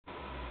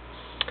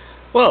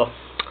Well,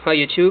 hi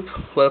YouTube,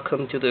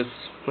 welcome to this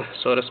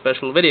sort of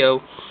special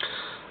video.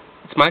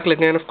 It's Michael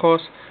again, of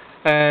course,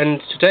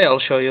 and today I'll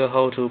show you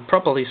how to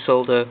properly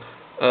solder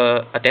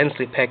a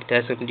densely packed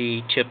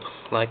SMD chip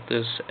like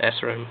this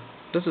SRAM.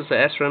 This is the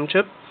SRAM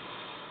chip.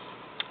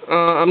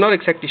 I'm not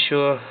exactly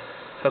sure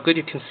how good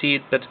you can see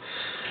it, but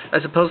I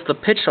suppose the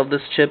pitch of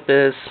this chip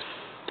is,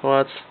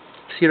 well, it's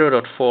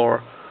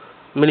 0.4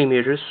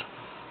 millimeters.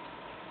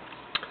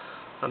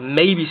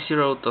 Maybe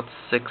 0.6,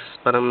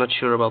 but I'm not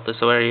sure about this.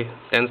 A very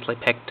densely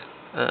packed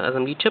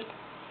SMD chip.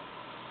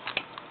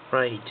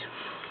 Right.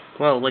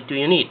 Well, what do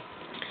you need?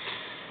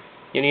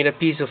 You need a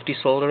piece of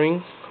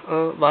desoldering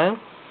wire.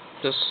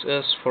 This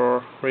is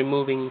for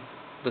removing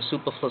the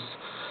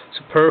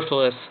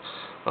superfluous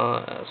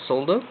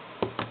solder.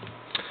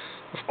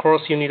 Of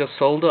course, you need a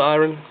solder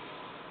iron,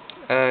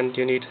 and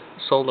you need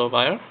soldering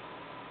wire.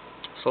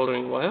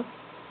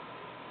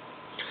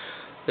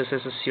 This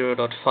is a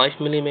 0.5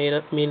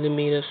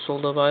 millimeter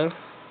solder wire,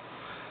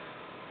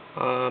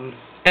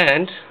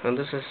 and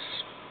this is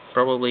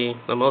probably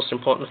the most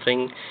important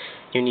thing,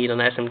 you need an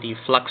SMD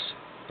flux,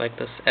 like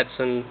this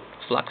Edson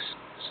flux.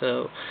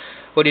 So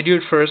what you do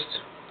at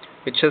first,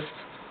 you just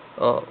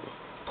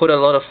put a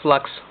lot of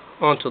flux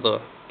onto the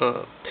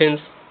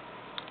pins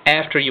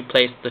after you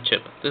place the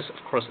chip. This,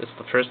 of course, is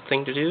the first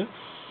thing to do.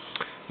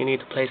 You need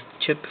to place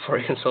the chip before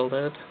you can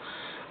solder it.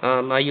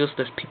 I use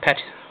this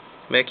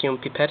vacuum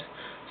pipette,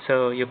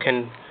 so you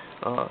can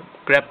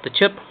grab the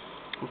chip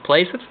and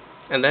place it,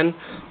 and then,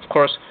 of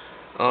course,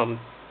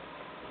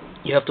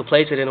 you have to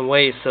place it in a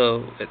way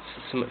so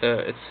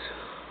it's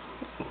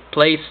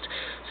placed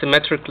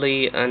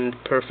symmetrically and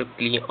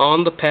perfectly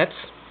on the pads.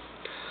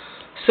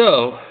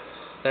 So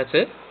that's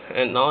it,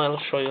 and now I'll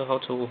show you how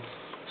to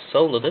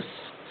solder this.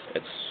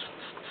 It's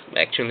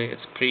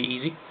pretty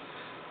easy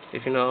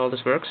if you know how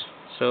this works.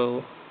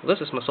 So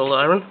this is my solder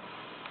iron.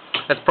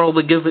 That's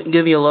probably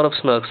give you a lot of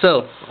smoke.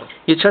 So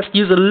you just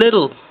use a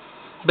little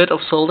bit of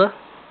solder,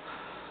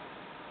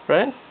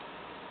 right?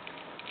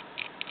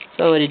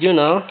 So what you do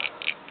now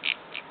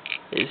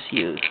is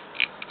you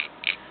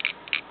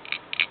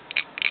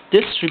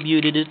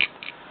distributed it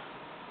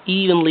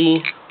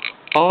evenly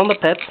on the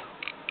pads.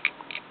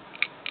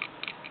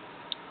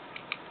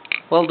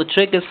 Well, the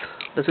trick is,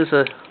 this is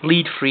a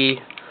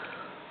lead-free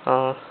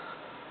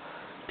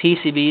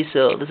PCB,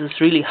 so this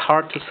is really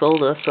hard to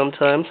solder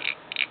sometimes.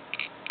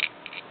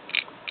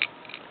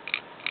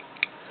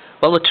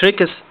 Well, the trick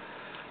is,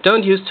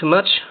 don't use too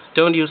much,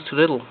 don't use too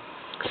little.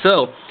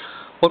 So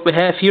what we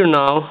have here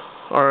now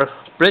are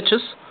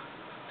bridges.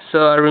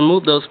 So I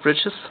remove those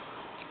bridges.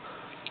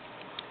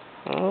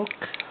 Okay.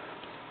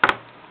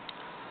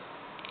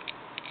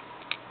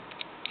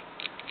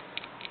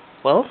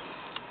 Well,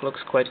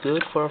 looks quite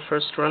good for our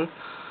first run.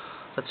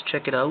 Let's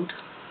check it out.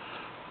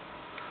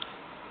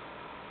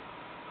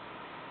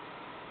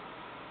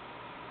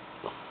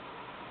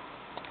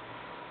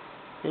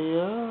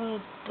 Yeah,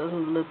 it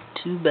doesn't look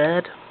too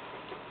bad.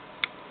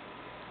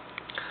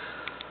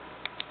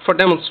 For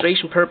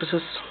demonstration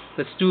purposes,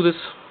 let's do this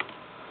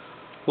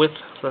with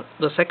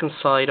the second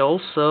side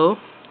also.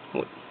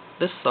 With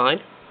this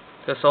side,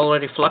 there's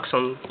already flux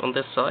on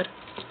this side.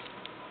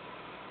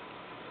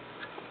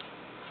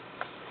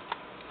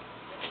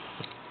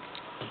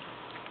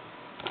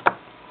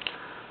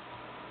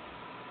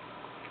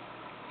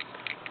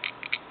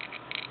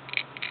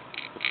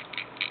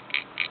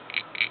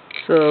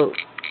 So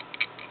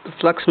the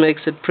flux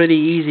makes it pretty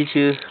easy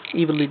to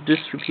evenly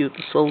distribute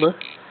the solder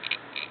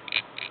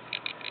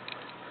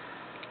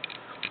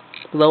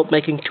without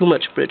making too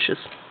much bridges.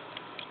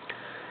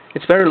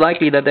 It's very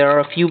likely that there are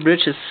a few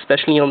bridges,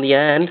 especially on the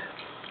end.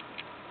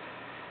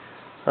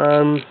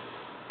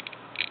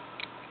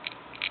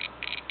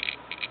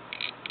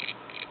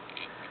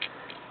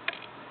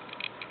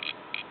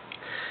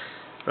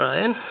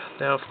 Right,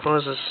 there of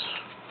course is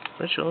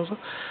bridge also,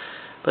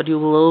 but you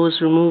will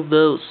always remove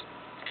those.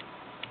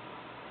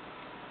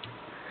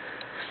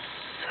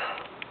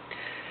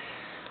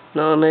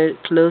 Now I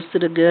closed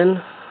it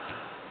again.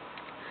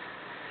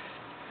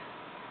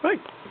 Right.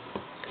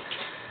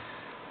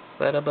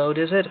 That about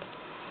is it.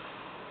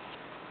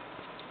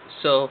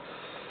 So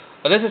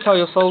this is how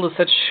you solder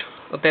such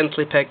a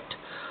densely packed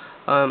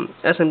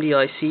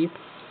SMD IC.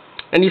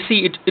 And you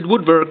see, it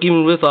would work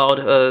even without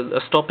a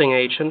stopping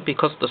agent,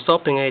 because the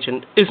stopping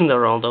agent isn't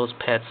around those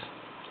pads.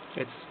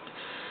 It's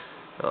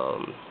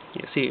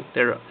you see,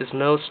 there is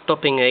no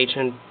stopping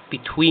agent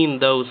between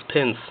those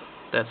pins.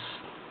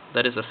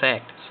 That is a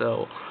fact.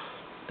 So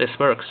this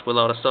works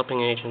without a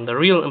stopping agent. The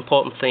real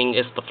important thing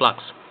is the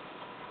flux.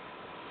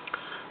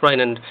 Right,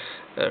 and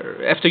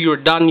after you're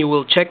done, you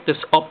will check this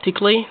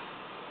optically,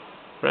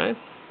 right,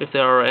 if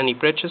there are any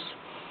bridges.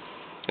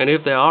 And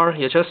if there are,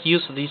 you just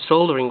use the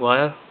soldering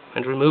wire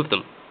and remove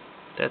them.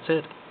 That's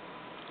it.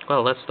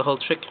 Well, that's the whole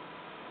trick.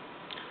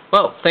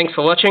 Well, thanks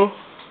for watching.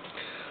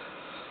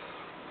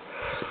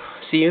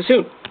 See you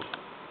soon.